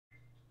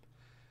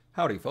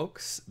Howdy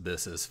folks,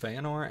 this is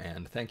Feanor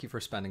and thank you for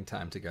spending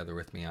time together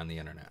with me on the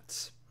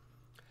internets.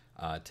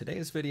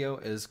 Today's video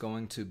is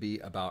going to be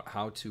about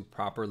how to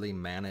properly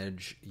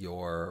manage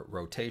your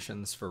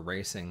rotations for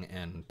racing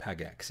in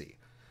Pegaxy.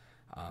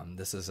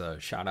 This is a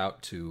shout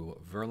out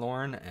to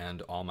Verlorn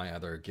and all my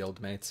other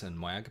guildmates in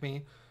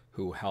Wagmi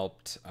who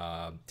helped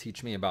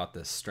teach me about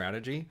this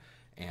strategy,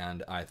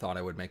 and I thought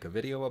I would make a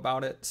video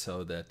about it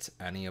so that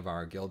any of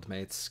our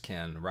guildmates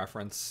can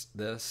reference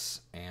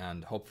this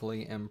and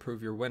hopefully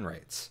improve your win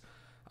rates.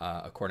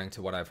 According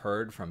to what I've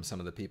heard from some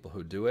of the people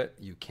who do it,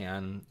 you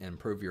can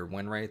improve your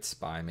win rates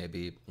by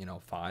maybe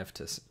 5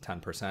 to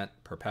 10%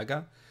 per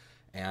pega,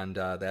 and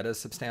that is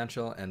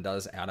substantial and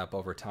does add up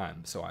over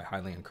time. So I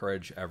highly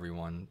encourage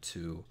everyone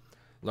to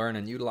learn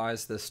and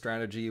utilize this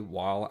strategy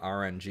while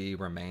RNG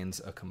remains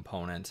a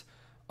component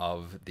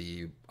of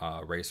the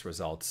race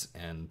results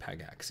in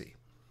Pegaxy.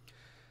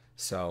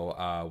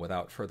 So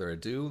without further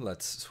ado,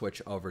 let's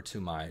switch over to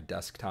my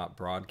desktop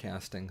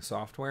broadcasting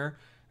software.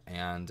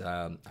 And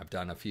I've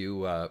done a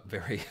few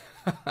very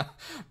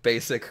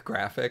basic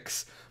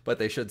graphics, but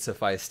they should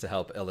suffice to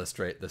help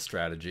illustrate the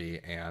strategy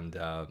and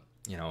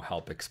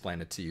help explain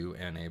it to you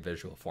in a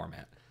visual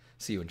format.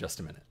 See you in just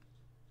a minute.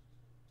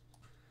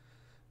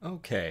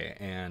 Okay,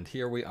 and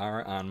here we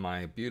are on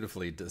my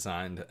beautifully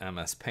designed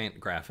MS Paint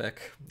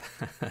graphic.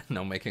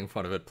 No making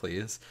fun of it,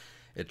 please.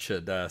 It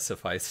should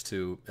suffice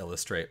to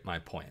illustrate my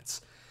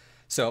points.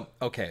 So,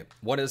 okay,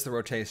 what is the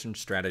rotation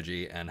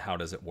strategy and how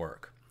does it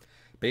work?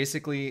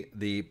 Basically,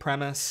 the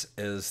premise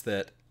is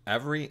that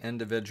every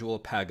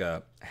individual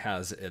pega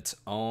has its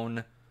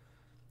own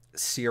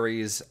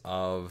series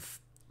of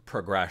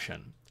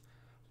progression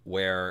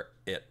where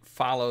it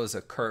follows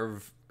a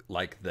curve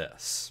like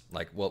this.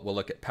 Like we'll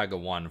look at Pega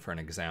 1 for an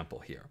example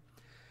here.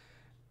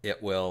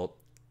 It will,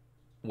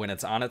 when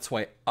it's on its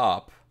way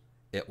up,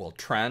 it will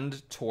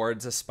trend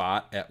towards a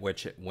spot at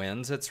which it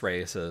wins its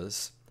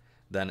races.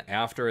 Then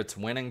after its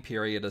winning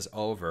period is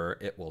over,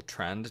 it will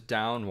trend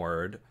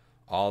downward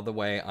all the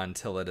way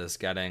until it is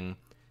getting,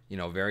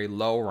 very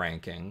low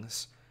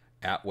rankings,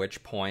 at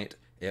which point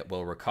it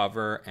will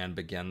recover and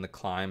begin the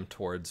climb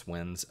towards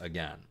wins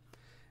again.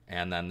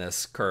 And then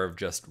this curve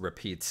just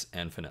repeats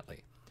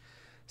infinitely.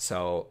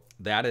 So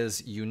that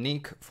is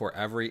unique for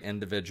every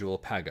individual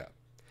pega.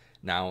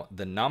 Now,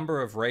 the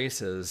number of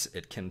races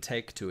it can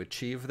take to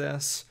achieve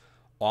this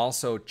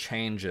also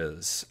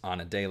changes on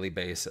a daily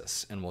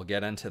basis, and we'll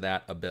get into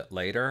that a bit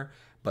later,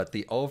 but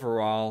the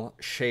overall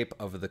shape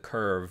of the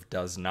curve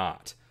does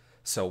not.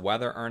 So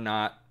whether or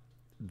not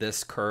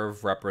this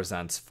curve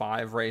represents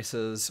 5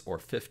 races or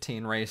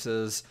 15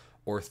 races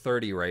or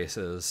 30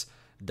 races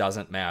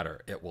doesn't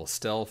matter. It will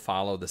still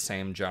follow the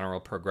same general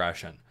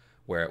progression,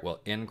 where it will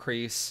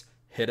increase,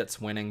 hit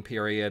its winning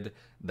period,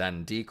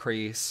 then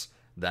decrease,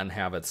 then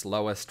have its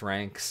lowest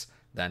ranks,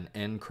 then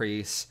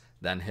increase,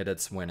 then hit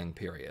its winning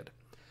period.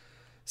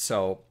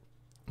 So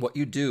what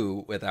you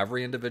do with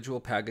every individual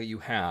pega you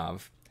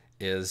have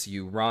is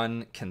you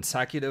run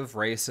consecutive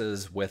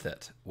races with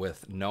it,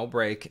 with no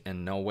break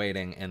and no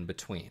waiting in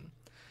between.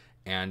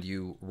 And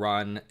you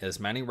run as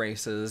many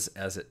races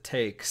as it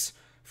takes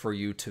for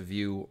you to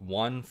view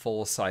one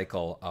full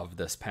cycle of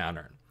this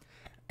pattern.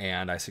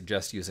 And I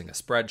suggest using a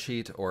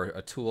spreadsheet or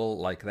a tool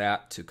like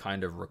that to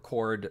kind of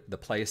record the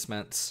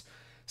placements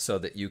so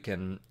that you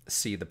can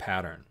see the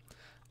pattern.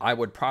 I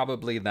would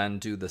probably then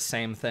do the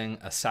same thing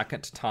a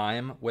second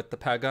time with the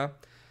pega,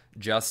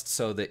 just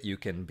so that you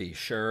can be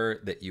sure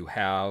that you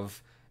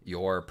have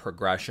your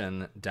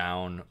progression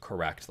down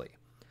correctly.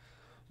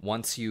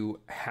 Once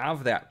you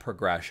have that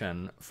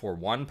progression for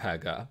one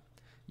pega,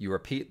 you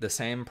repeat the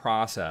same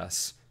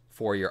process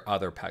for your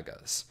other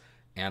pegas.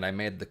 And I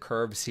made the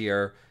curves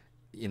here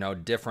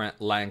different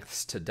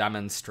lengths to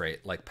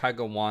demonstrate, like Pega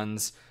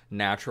 1's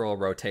natural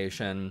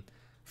rotation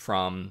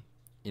from,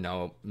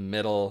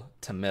 middle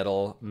to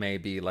middle,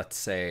 maybe, let's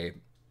say,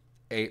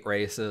 8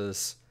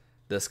 races.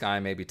 This guy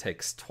maybe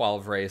takes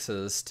 12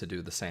 races to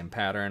do the same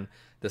pattern.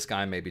 This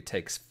guy maybe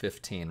takes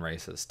 15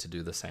 races to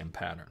do the same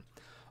pattern.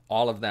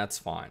 All of that's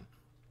fine.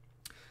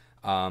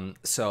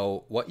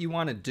 So what you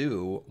want to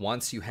do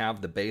once you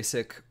have the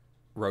basic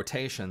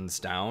rotations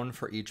down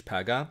for each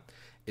pega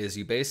is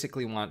you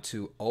basically want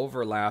to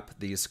overlap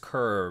these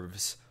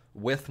curves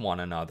with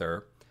one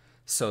another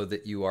so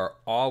that you are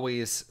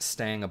always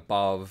staying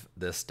above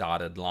this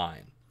dotted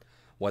line.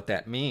 What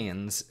that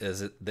means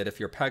is that if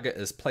your pega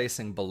is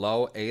placing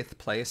below 8th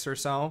place or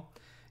so,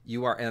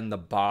 you are in the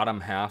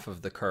bottom half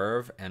of the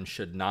curve and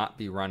should not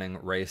be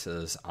running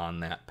races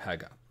on that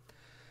pega.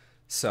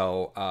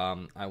 So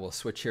I will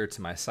switch here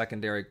to my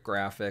secondary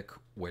graphic,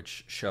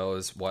 which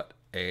shows what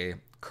a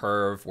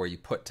curve where you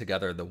put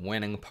together the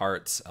winning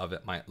parts of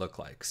it might look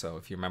like. So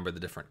if you remember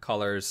the different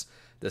colors,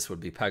 this would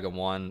be Pega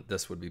 1,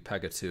 this would be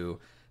Pega 2,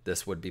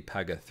 this would be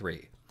Pega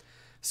 3.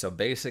 So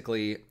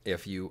basically,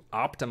 if you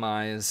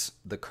optimize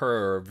the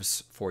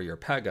curves for your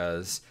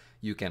pegas,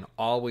 you can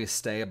always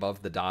stay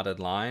above the dotted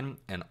line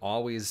and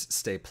always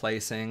stay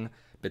placing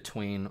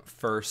between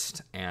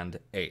 1st and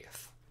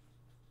 8th.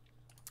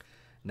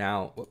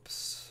 Now,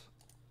 whoops,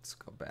 Let's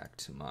go back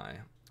to my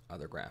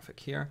other graphic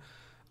here.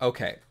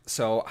 Okay,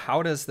 so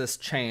how does this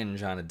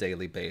change on a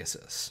daily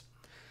basis?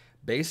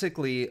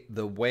 Basically,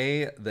 the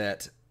way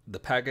that the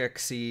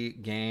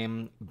Pegaxy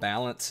game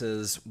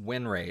balances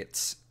win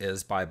rates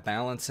is by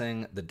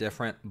balancing the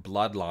different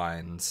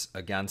bloodlines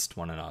against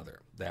one another.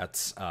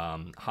 That's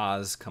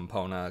Haas,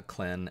 Campona,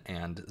 Klin,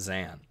 and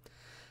Zan.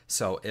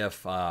 So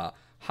if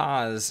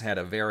Haas had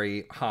a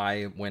very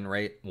high win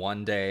rate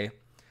one day,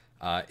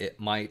 it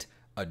might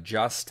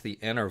adjust the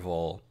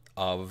interval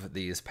of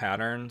these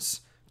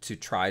patterns to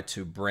try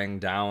to bring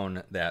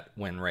down that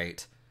win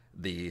rate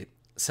the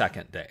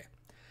second day.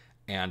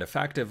 And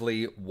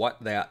effectively,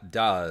 what that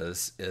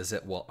does is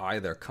it will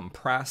either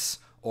compress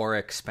or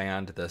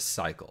expand this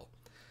cycle.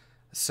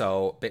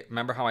 So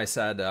remember how I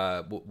said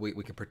we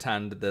could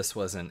pretend this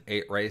was an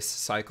 8-race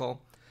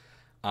cycle?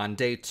 On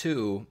day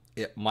 2,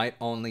 it might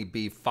only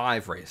be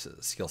 5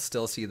 races. You'll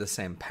still see the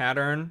same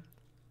pattern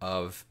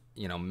of,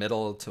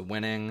 middle to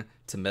winning,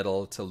 to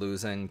middle to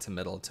losing, to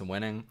middle to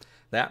winning.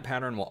 That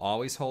pattern will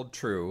always hold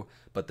true,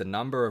 but the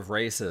number of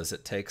races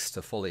it takes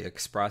to fully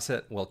express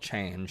it will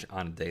change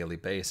on a daily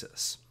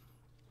basis.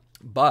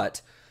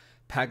 But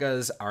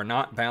Pegas are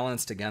not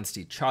balanced against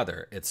each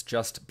other. It's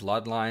just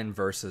bloodline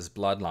versus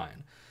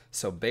bloodline.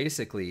 So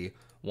basically,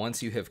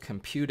 once you have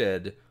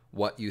computed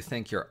what you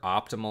think your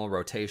optimal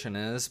rotation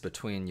is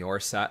between your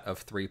set of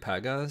 3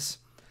 Pegas,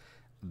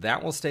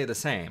 that will stay the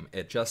same.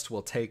 It just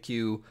will take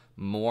you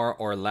more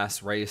or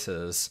less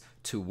races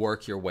to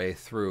work your way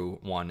through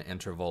one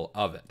interval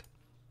of it.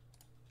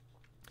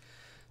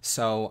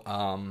 So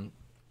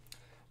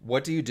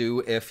what do you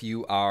do if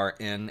you are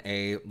in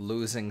a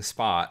losing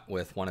spot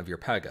with one of your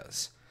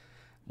Pegas?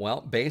 Well,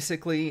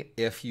 basically,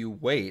 if you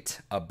wait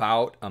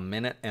about a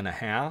minute and a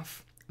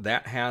half,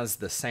 that has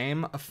the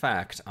same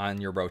effect on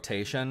your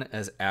rotation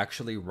as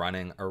actually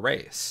running a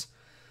race.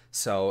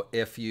 So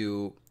if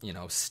you,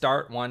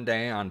 start one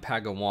day on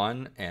Pega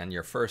 1 and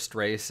your first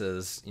race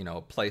is,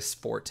 place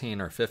 14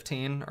 or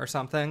 15 or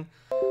something,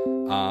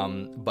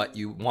 but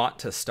you want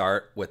to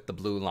start with the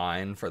blue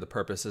line for the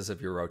purposes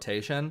of your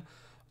rotation,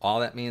 all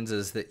that means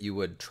is that you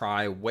would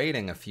try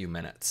waiting a few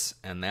minutes,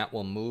 and that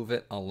will move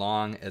it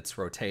along its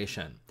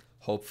rotation,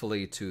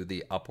 hopefully to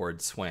the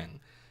upward swing.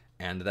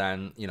 And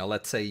then,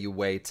 let's say you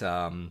wait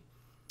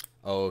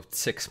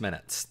 6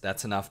 minutes.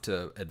 That's enough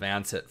to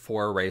advance it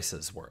 4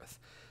 races worth.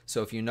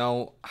 So if you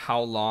know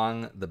how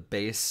long the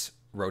base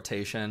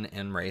rotation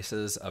in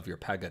races of your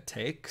Pega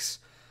takes,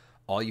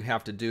 all you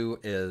have to do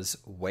is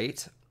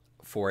wait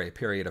for a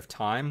period of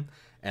time,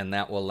 and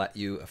that will let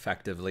you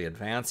effectively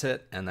advance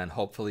it, and then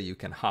hopefully you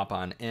can hop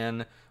on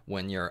in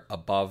when you're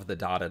above the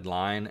dotted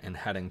line and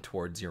heading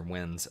towards your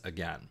wins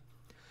again.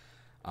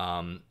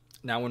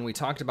 Now, when we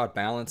talked about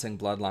balancing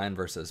bloodline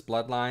versus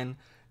bloodline,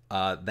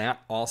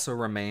 that also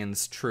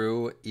remains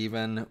true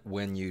even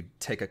when you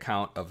take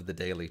account of the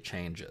daily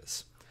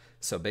changes.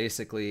 So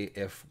basically,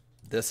 if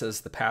this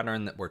is the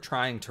pattern that we're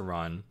trying to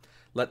run,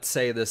 let's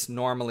say this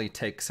normally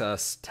takes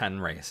us 10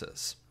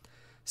 races.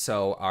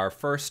 So our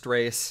first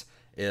race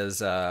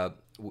is,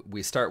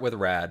 we start with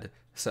red,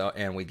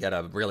 and we get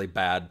a really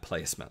bad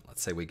placement.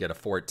 Let's say we get a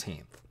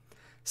 14th.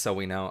 So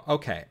we know,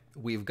 okay,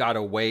 we've got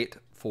to wait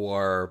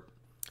for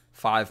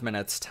 5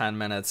 minutes, 10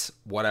 minutes,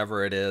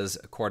 whatever it is,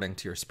 according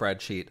to your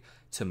spreadsheet,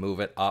 to move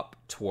it up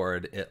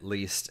toward at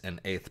least an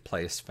 8th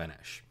place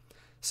finish.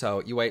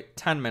 So you wait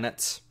 10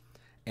 minutes,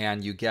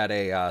 and you get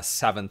a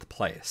 7th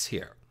place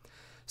here.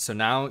 So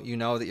now you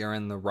know that you're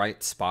in the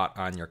right spot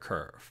on your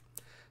curve.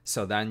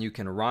 So then you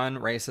can run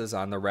races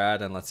on the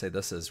red, and let's say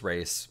this is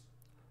race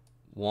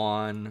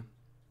 1.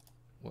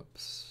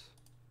 Whoops.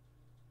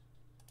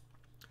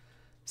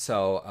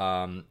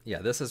 So,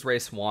 this is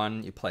race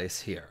 1, you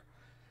place here.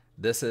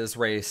 This is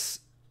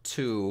race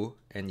 2,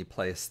 and you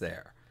place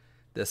there.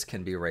 This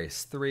can be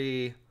race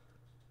 3,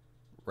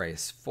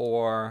 race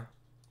 4,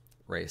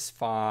 race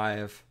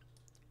 5,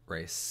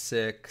 race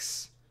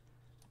 6,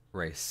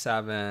 race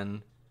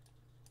 7,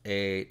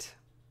 8,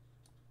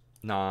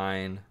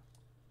 9,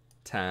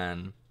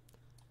 10,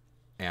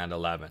 and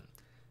 11.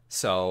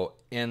 So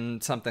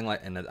in something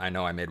like, and I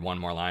know I made one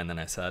more line than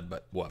I said,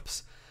 but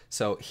whoops.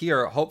 So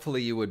here,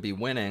 hopefully you would be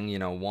winning,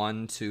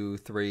 1, 2,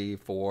 3,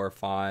 4,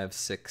 5,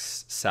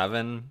 6,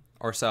 7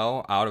 or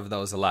so out of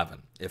those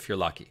 11, if you're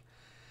lucky.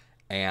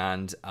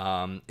 And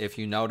if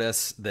you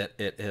notice that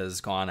it has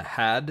gone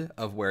ahead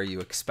of where you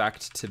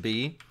expect to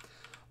be,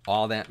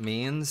 all that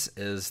means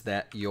is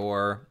that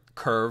your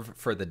curve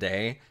for the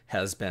day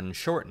has been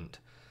shortened.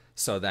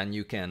 So then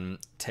you can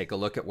take a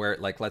look at where,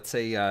 like, let's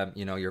say,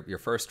 your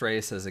first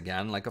race is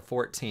again like a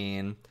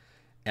 14,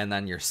 and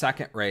then your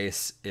second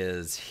race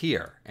is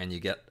here, and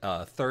you get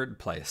 3rd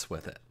place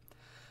with it.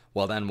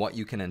 Well, then what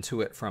you can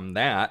intuit from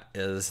that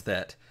is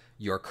that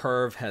your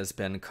curve has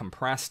been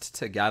compressed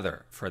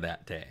together for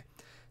that day.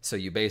 So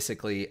you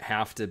basically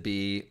have to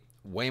be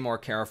way more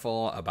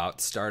careful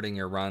about starting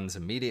your runs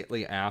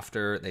immediately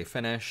after they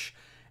finish,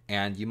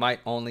 and you might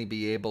only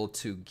be able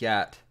to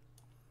get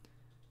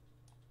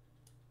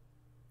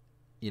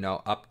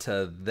up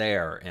to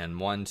there in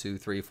 1, 2,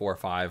 3, 4,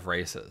 5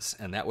 races.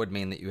 And that would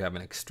mean that you have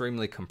an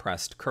extremely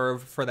compressed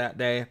curve for that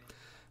day.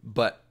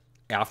 But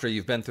after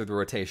you've been through the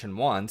rotation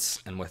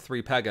once, and with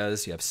 3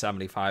 pegas, you have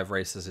 75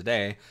 races a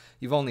day,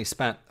 you've only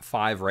spent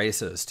 5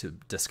 races to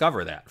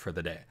discover that for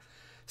the day.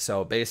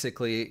 So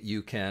basically,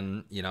 you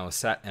can,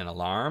 set an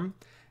alarm,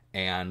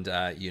 and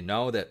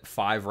that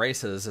 5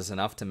 races is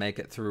enough to make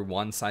it through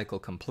one cycle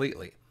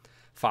completely.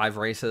 5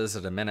 races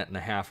at 1.5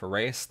 minutes a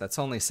race, that's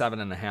only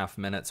 7.5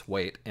 minutes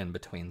wait in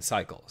between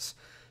cycles.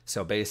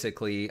 So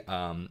basically,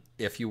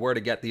 if you were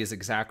to get these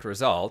exact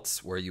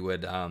results, where you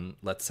would,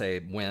 let's say,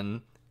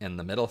 win in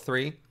the middle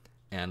 3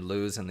 and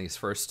lose in these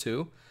first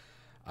 2,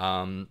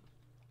 every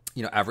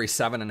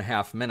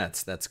 7.5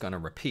 minutes, that's going to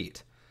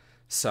repeat.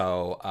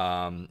 So,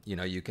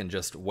 you can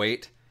just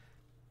wait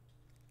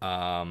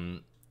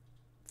 3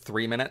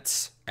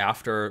 minutes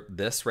after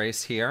this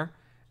race here,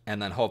 and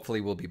then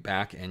hopefully we'll be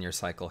back in your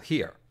cycle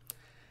here.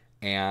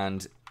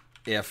 And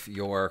if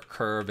your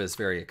curve is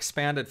very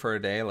expanded for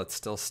a day, let's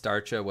still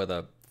start you with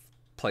a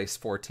place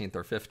 14th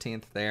or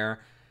 15th there.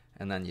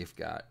 And then you've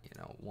got,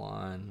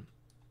 1,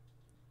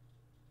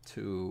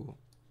 2,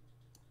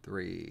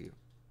 3,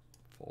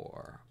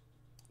 4,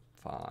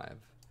 5,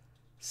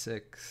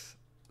 6,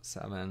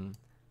 7,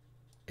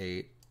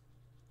 8,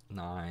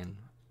 9,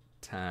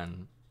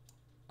 10,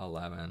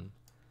 11,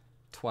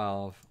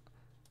 12,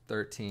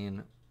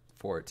 13,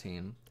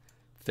 14,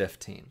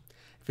 15.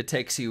 If it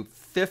takes you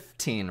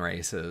 15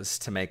 races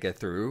to make it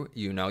through,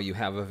 you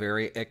have a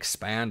very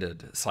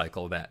expanded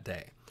cycle that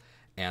day.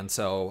 And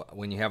so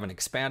when you have an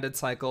expanded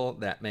cycle,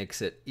 that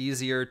makes it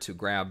easier to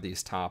grab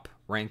these top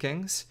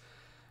rankings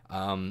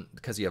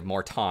because you have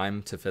more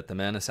time to fit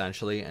them in,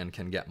 essentially, and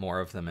can get more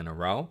of them in a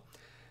row.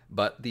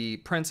 But the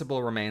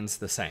principle remains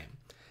the same.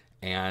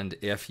 And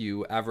if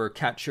you ever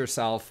catch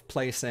yourself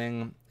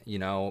placing,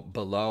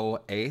 below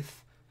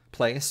 8th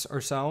place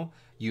or so,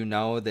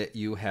 that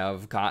you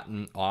have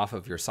gotten off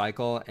of your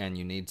cycle and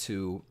you need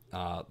to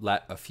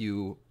let a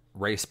few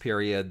race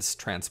periods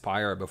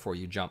transpire before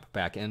you jump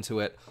back into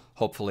it,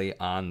 hopefully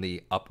on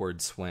the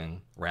upward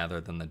swing rather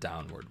than the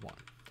downward one.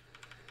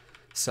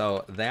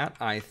 So that,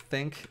 I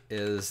think,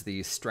 is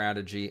the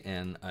strategy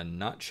in a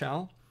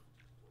nutshell.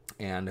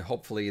 And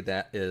hopefully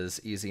that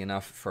is easy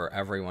enough for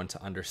everyone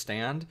to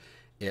understand.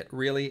 It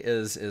really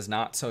is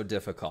not so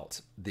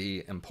difficult.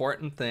 The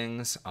important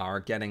things are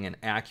getting an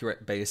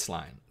accurate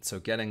baseline. So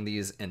getting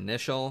these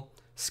initial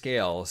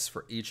scales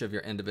for each of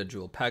your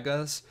individual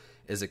pegas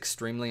is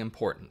extremely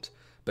important,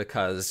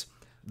 because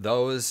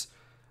those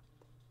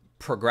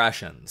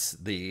progressions,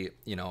 the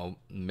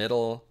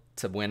middle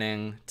to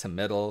winning, to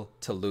middle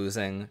to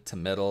losing, to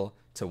middle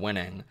to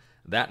winning,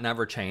 that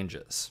never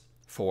changes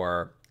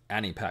for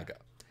any pega.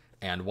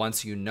 And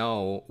once you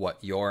know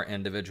what your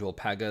individual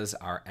pegas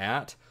are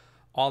at,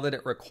 all that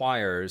it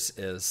requires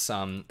is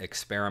some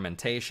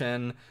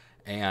experimentation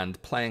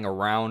and playing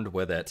around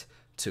with it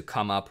to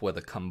come up with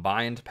a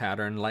combined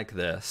pattern like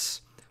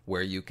this,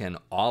 where you can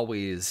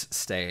always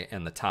stay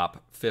in the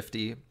top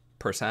 50%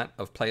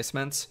 of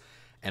placements,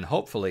 and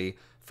hopefully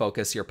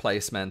focus your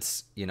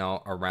placements,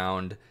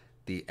 around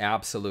the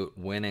absolute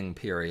winning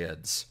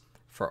periods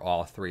for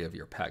all 3 of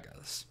your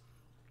pegas,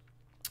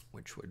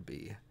 which would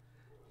be,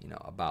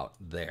 about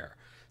there.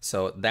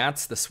 So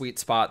that's the sweet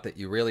spot that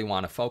you really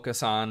want to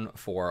focus on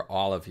for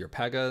all of your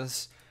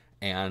pegas.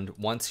 And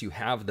once you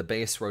have the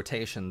base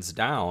rotations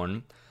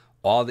down,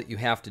 all that you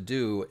have to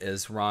do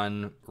is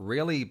run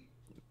really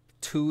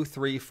 2,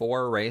 3,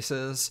 4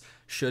 races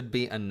should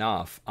be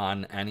enough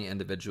on any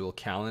individual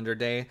calendar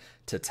day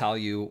to tell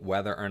you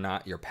whether or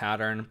not your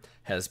pattern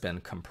has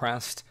been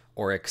compressed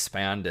or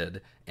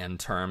expanded in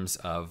terms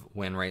of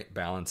win rate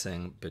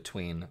balancing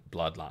between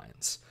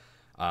bloodlines.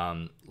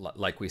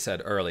 Like we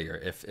said earlier,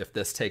 if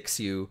this takes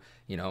you,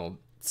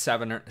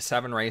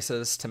 7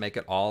 races to make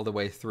it all the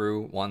way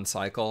through one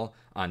cycle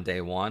on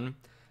day 1,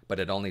 but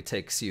it only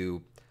takes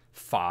you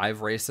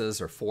 5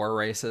 races or 4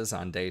 races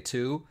on day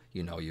 2,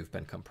 you've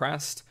been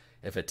compressed.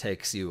 If it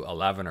takes you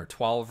 11 or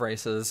 12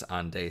 races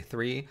on day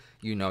 3,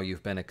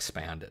 you've been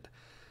expanded.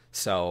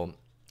 So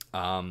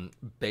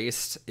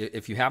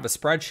if you have a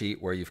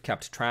spreadsheet where you've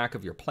kept track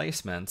of your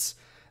placements,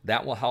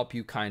 that will help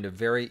you kind of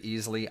very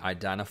easily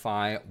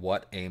identify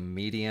what a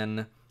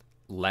median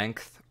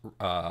length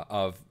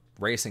of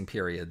racing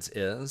periods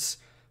is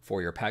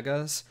for your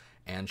pegas,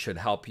 and should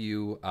help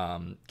you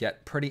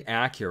get pretty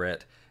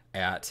accurate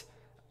at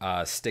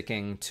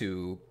sticking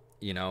to,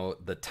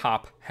 the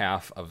top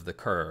half of the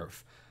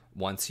curve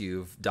once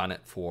you've done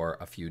it for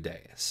a few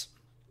days.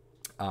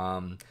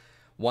 One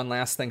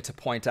last thing to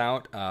point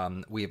out,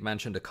 we've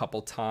mentioned a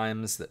couple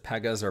times that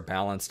pegas are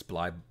balanced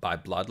by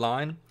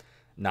bloodline,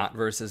 not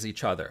versus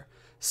each other.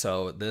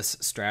 So this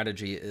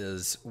strategy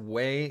is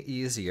way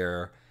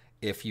easier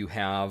if you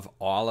have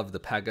all of the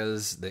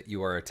pegas that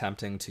you are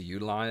attempting to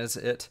utilize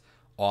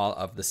all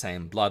of the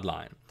same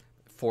bloodline.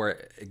 For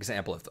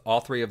example, if all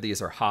 3 of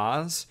these are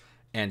Haas,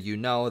 and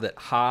that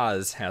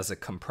Haas has a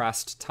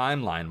compressed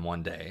timeline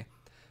one day,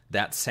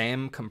 That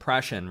same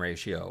compression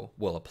ratio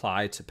will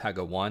apply to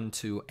Pega 1,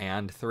 2,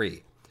 and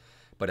 3.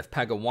 But if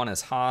Pega 1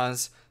 is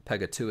Haas,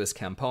 Pega 2 is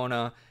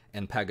Campona,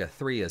 and Pega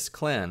 3 is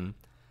Clin,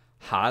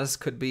 Haas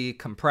could be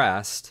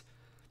compressed,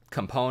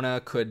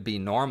 Campona could be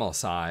normal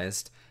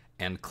sized,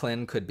 and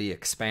Clin could be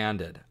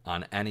expanded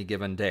on any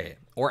given day,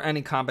 or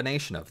any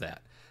combination of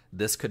that.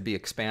 This could be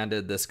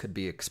expanded, this could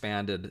be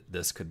expanded,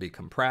 this could be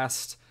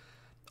compressed.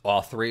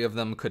 All three of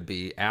them could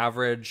be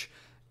average.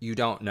 You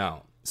don't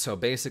know. So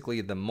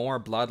basically, the more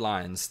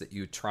bloodlines that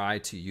you try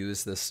to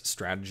use this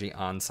strategy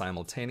on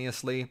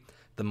simultaneously,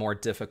 the more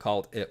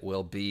difficult it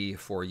will be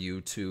for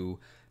you to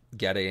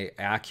get an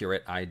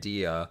accurate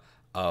idea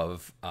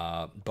of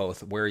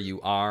both where you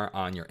are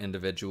on your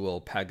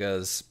individual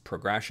Pega's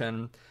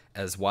progression,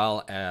 as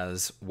well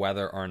as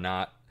whether or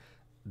not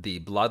the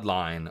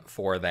bloodline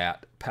for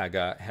that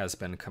Pega has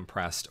been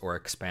compressed or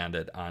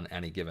expanded on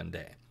any given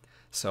day.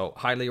 So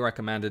highly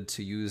recommended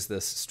to use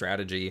this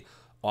strategy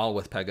all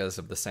with Pegas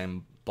of the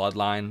same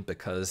bloodline,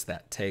 because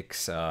that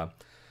takes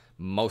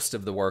most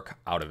of the work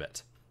out of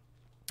it.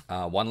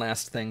 One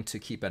last thing to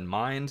keep in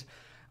mind,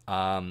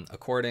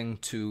 according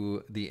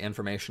to the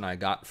information I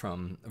got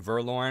from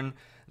Verlorn,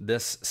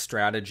 this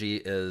strategy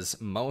is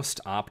most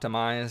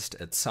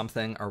optimized at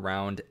something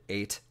around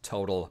 8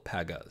 total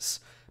Pegas,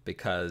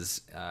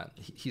 because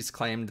he's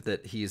claimed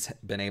that he's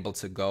been able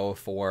to go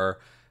for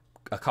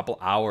a couple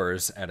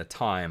hours at a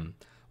time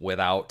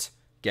without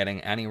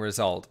getting any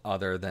result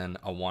other than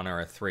a 1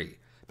 or a 3.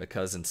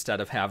 Because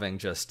instead of having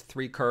just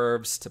 3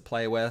 curves to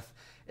play with,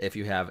 if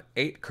you have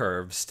 8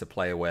 curves to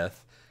play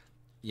with,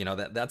 you know,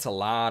 that's a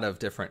lot of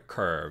different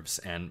curves,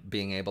 and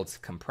being able to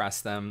compress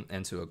them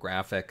into a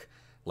graphic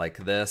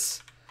like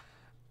this,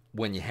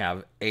 when you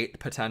have 8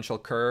 potential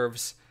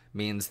curves,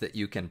 means that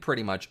you can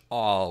pretty much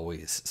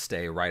always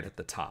stay right at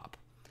the top.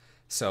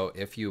 So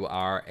if you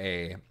are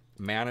a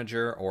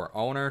manager or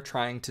owner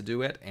trying to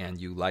do it and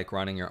you like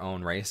running your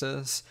own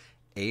races,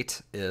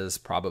 8 is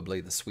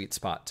probably the sweet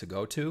spot to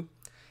go to.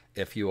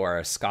 If you are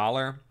a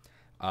scholar,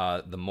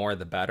 the more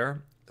the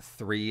better.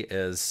 3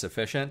 is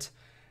sufficient,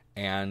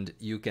 and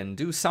you can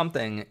do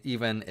something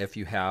even if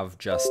you have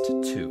just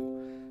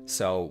 2.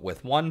 So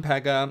with 1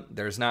 Pega,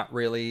 there's not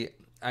really,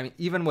 I mean,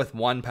 even with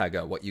 1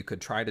 Pega, what you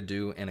could try to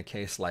do in a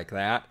case like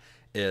that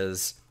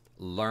is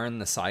learn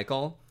the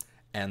cycle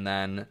and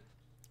then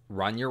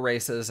run your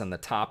races in the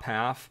top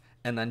half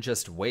and then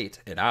just wait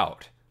it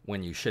out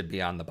when you should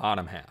be on the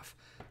bottom half.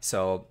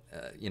 So,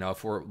 you know,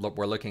 if we're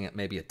looking at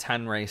maybe a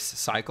 10 race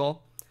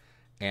cycle,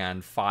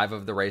 and 5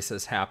 of the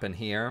races happen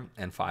here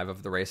and 5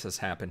 of the races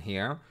happen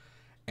here,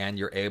 and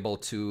you're able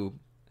to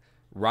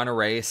run a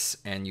race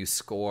and you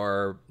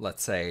score,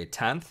 let's say,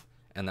 10th,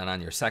 and then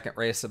on your second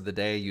race of the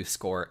day you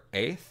score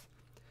 8th,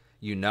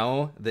 you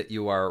know that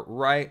you are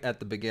right at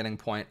the beginning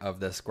point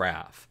of this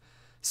graph.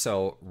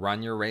 So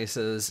run your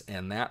races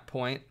in that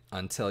point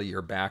until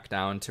you're back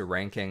down to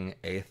ranking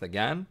 8th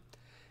again,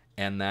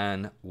 and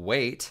then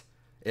wait.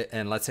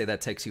 And let's say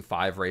that takes you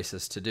 5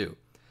 races to do.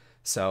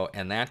 So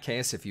in that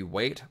case, if you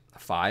wait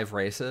 5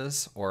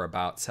 races or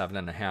about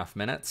 7.5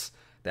 minutes,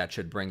 that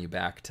should bring you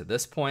back to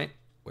this point,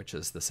 which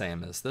is the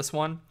same as this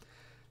one.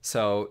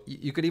 So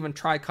you could even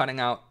try cutting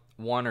out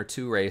 1 or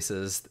 2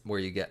 races where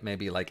you get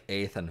maybe like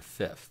 8th and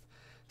 5th.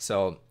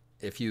 So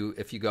if you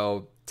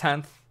go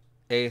 10th,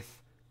 8th,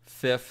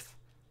 5th,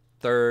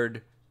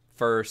 3rd,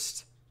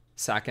 1st,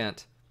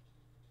 2nd,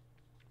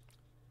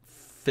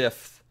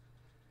 5th,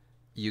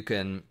 you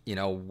can, you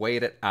know,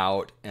 wait it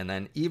out and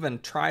then even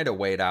try to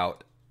wait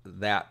out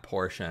that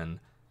portion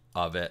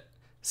of it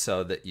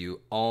so that you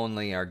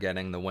only are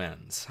getting the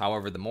wins.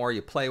 However, the more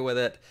you play with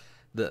it,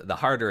 the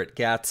harder it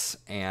gets,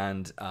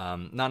 and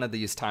none of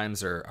these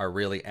times are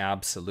really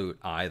absolute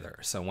either.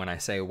 So when I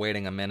say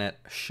waiting a minute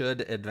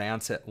should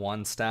advance it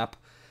 1 step,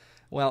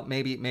 well,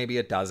 maybe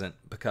it doesn't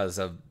because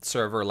of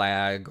server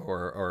lag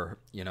or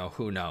you know,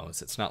 who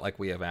knows. It's not like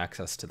we have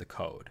access to the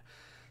code.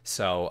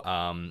 So,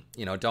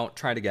 you know, don't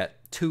try to get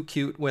too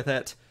cute with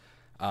it.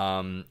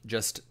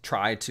 Just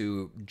try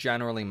to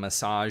generally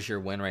massage your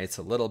win rates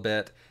a little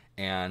bit,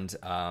 and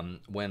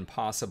when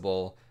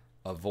possible,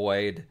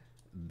 avoid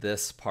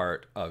this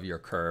part of your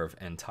curve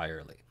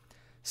entirely.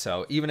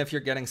 So even if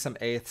you're getting some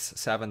 8ths,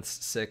 7ths,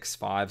 6s,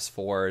 5s,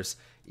 4s,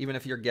 even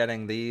if you're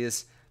getting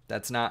these,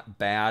 that's not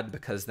bad,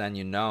 because then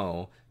you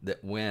know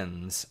that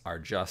wins are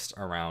just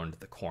around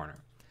the corner.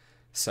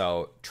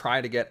 So try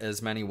to get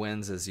as many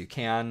wins as you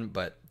can,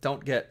 but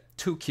don't get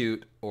too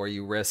cute or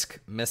you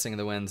risk missing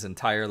the wins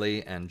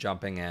entirely and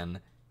jumping in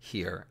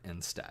here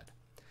instead.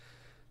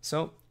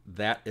 So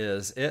that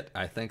is it.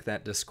 I think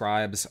that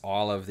describes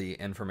all of the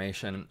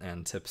information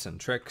and tips and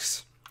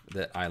tricks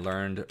that I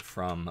learned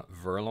from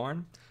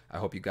Verlorn. I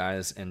hope you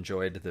guys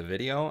enjoyed the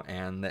video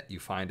and that you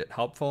find it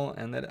helpful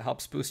and that it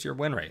helps boost your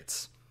win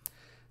rates.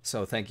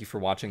 So thank you for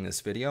watching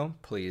this video.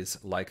 Please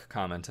like,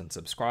 comment, and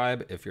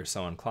subscribe if you're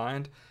so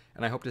inclined.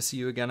 And I hope to see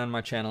you again on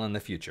my channel in the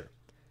future.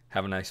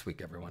 Have a nice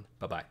week, everyone.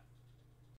 Bye-bye.